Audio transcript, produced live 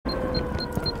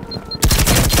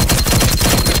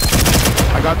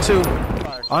I got two.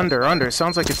 Under.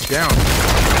 Sounds like it's down.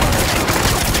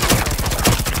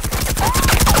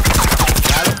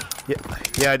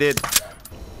 Yeah, I did.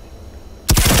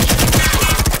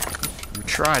 You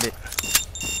tried it.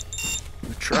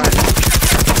 You tried it.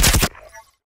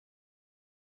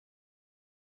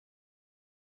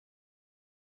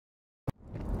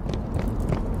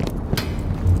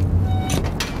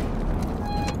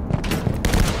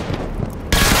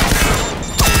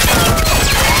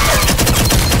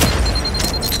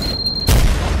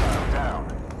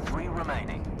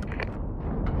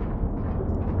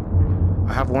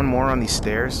 I have one more on these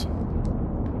stairs.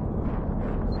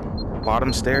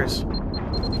 Bottom stairs.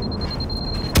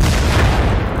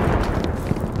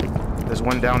 There's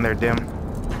one down there, Dim.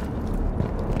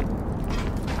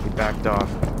 He backed off.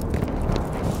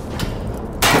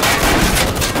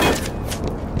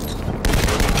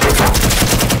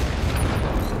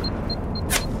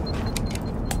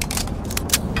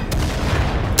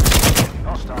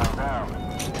 Hostile down.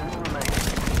 2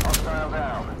 remaining. Hostile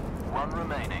down. 1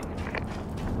 remaining.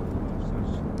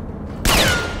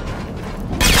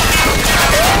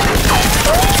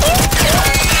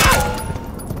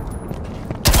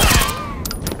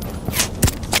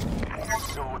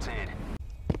 Sorted.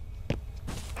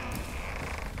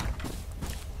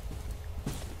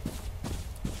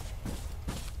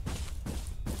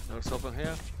 Looks open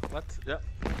here. What? Yeah.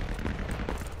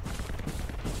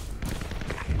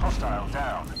 Hostile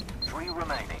down. 3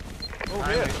 remaining. Oh,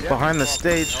 here. Yeah. Behind the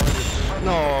stage.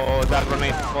 No, that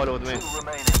grenade followed me. 2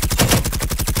 remaining.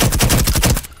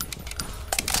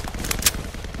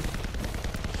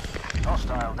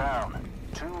 Hostile down.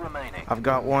 2 remaining. I've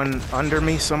got one under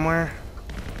me somewhere.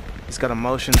 He's got a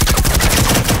motion.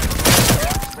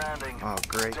 Outstanding. Oh,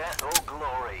 great. Death or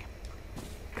glory.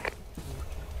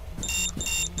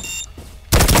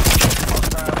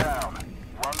 Hostile down.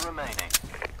 1 remaining.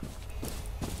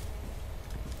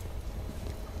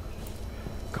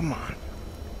 Come on.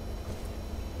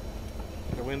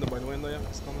 By the window, yeah,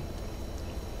 it's coming.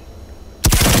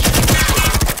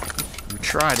 You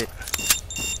tried it.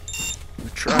 You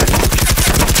tried it.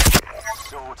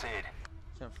 Sorted.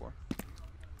 10-4.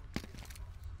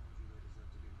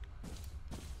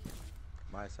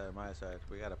 My side.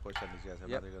 We gotta push on these guys.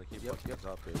 Yep. They're gonna keep Yep. pushing us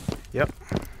up here. Yep.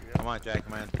 Come on, Jack,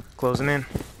 man. Closing in.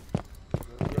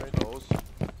 Close.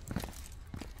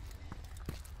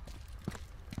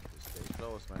 Stay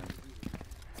close, man.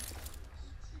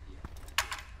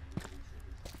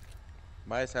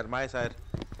 My side.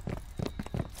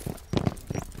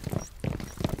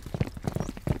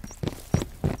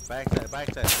 Backside, right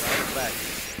back.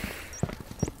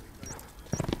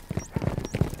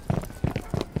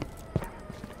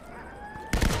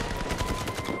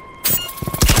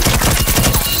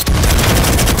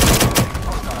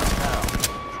 Hostile down.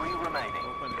 3 remaining.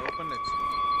 Open it.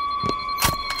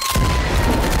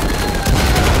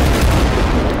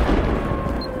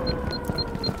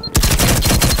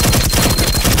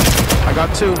 I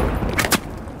got two.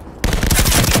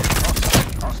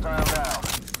 Hostile down.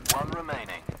 1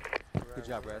 remaining. Good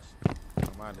job, guys.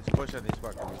 Come on, let's push on these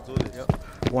fuckers. Let's do this.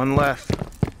 Yep. One left.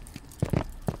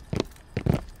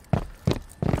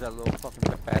 Where's that little fucking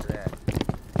bastard at?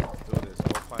 Let's do this.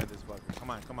 Go find this fucker. Come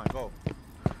on, go.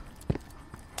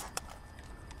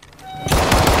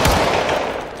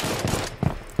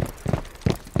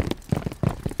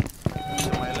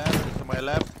 To my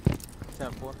left.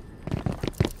 10-4.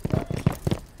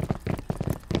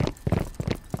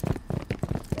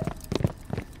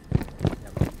 Yeah,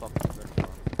 motherfucker.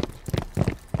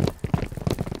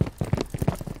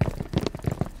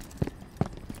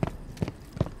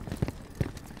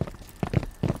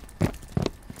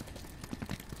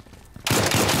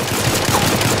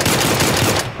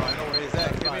 Oh, I know where he's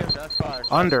at. Give me him. That's fire.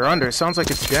 Under. Sounds like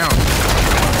it's down.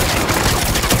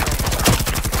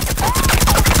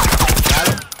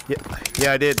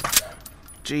 Yeah, I did.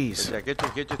 Jeez. Yeah, get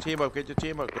your team up. Good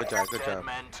job. Dead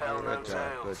men tell no tales.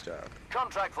 Good job.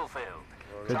 Contract fulfilled.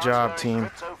 Good job, Transferring team.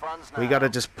 crypto funds We now. gotta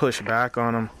just push back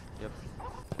on them. Yep.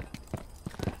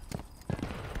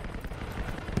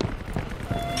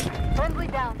 Friendly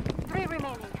down. 3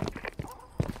 remaining.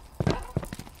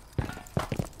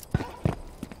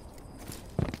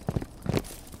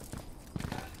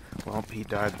 Well, he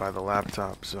died by the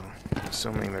laptop, so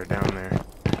assuming they're down there.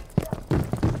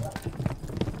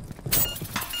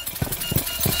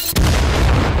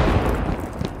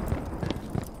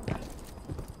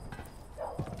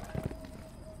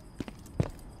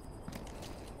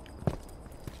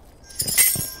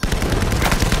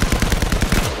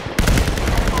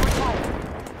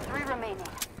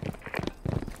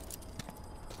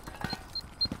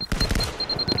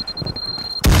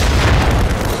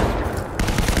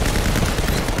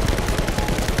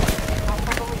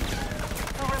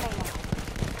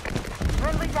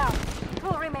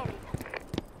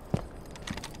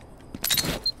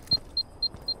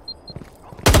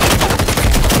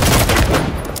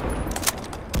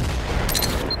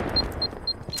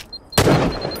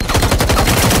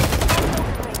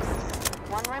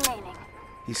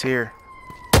 He's here.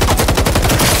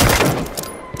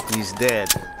 He's dead.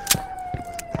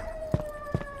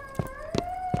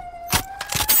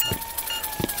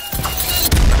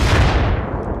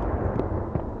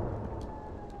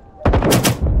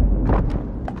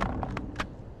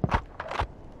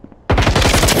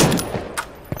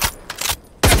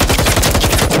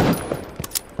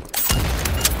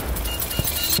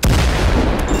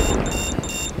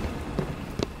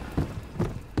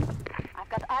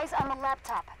 Eyes on the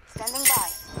laptop. Standing by.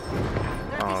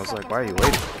 Oh, I was like, why are you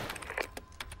waiting?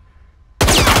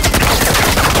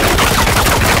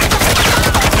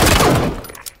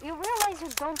 You realize you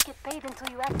don't get paid until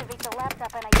you activate the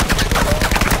laptop and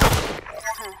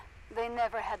They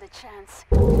never had a chance.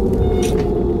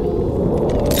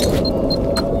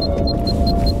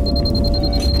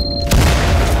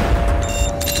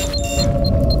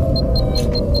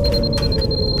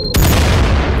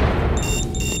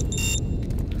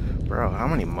 Bro, how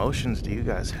many motions do you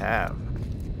guys have?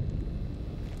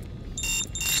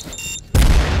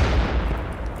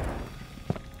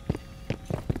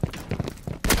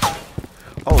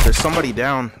 Oh, there's somebody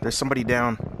down. There's somebody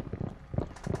down.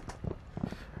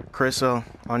 Chriso,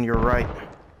 on your right.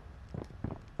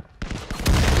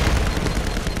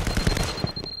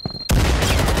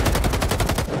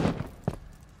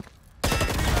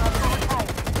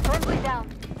 Friendly down.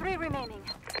 3 remaining.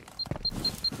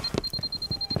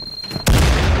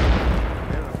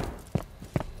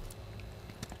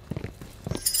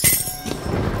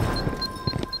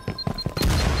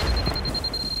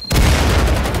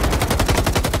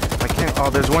 Oh,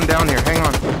 there's one down here. Hang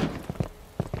on.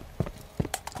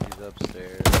 He's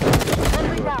upstairs.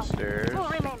 Friendly down. Upstairs. 2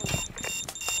 remaining.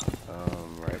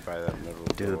 Right by that middle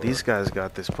door. Dude, these guys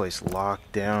got this place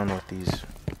locked down with these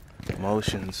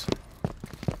motions.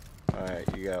 Alright,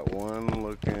 you got one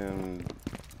looking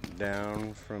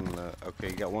down from the... Okay,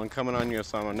 you got one coming on you,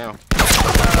 Osama, now.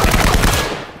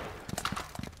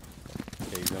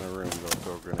 Okay, he's in a room. Go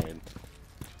throw a grenade.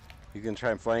 He's gonna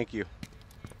try and flank you.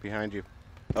 Behind you.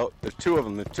 Oh, there's 2 of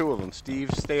them. There's 2 of them. Steve,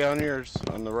 stay on yours.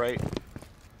 On the right.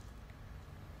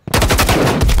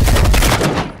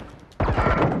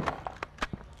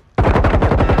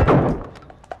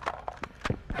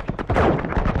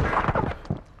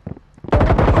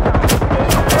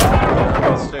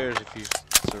 Upstairs if you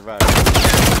survive.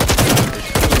 There's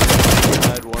 2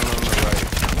 inside, 1 on the right.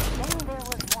 Then there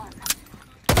was one.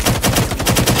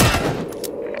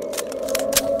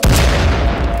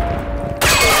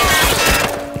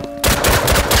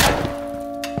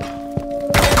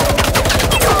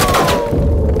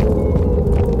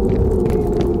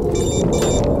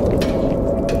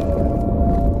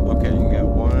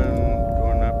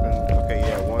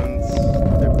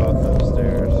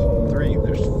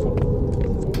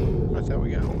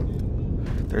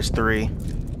 There's 3.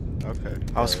 Okay.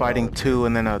 I was fighting 2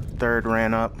 and then a 3rd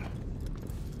ran up.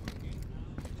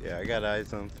 Yeah, I got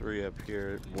eyes on 3 up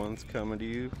here. One's coming to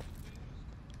you.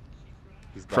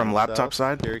 He's by From himself. laptop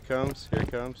side? Here he comes. Here he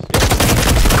comes.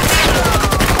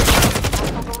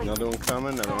 Another one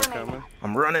coming. Another one coming.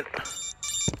 I'm running.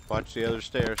 Watch the other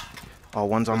stairs. Oh,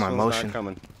 one's on This my one's motion. Not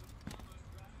coming.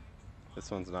 This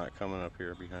one's not coming up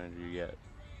here behind you yet.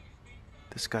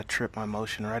 This guy tripped my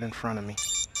motion right in front of me.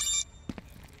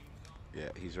 Yeah,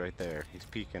 he's right there. He's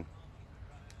peeking.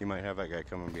 You might have that guy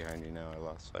coming behind you now. I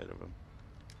lost sight of him.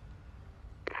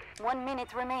 1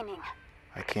 minute remaining.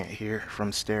 I can't hear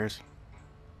from stairs.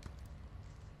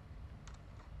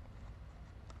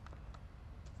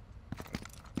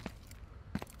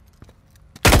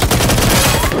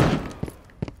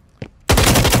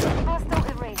 Hostile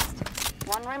erased.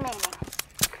 1 remaining.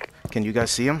 Can you guys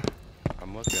see him?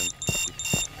 I'm looking.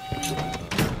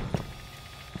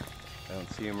 I don't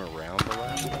see him around the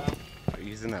laptop.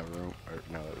 He's in that room. Or,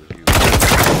 no, that was you.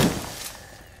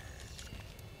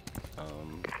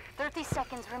 30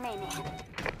 seconds remaining.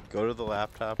 Go to the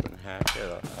laptop and hack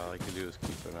it. All I can do is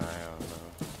keep an eye on.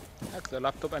 Hack the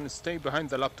laptop and stay behind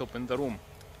the laptop in the room.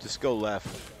 Just go left.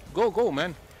 Go,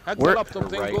 man. Hack Where? the laptop,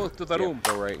 then Right. go to the Yeah, room.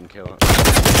 go right and kill him.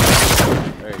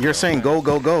 There you You're go. saying go,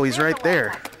 go, go. He's Here's right the there.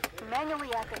 laptop.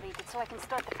 Manually activated so I can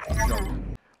start the...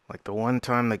 Like the one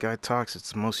time the guy talks,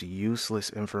 it's the most useless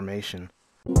information.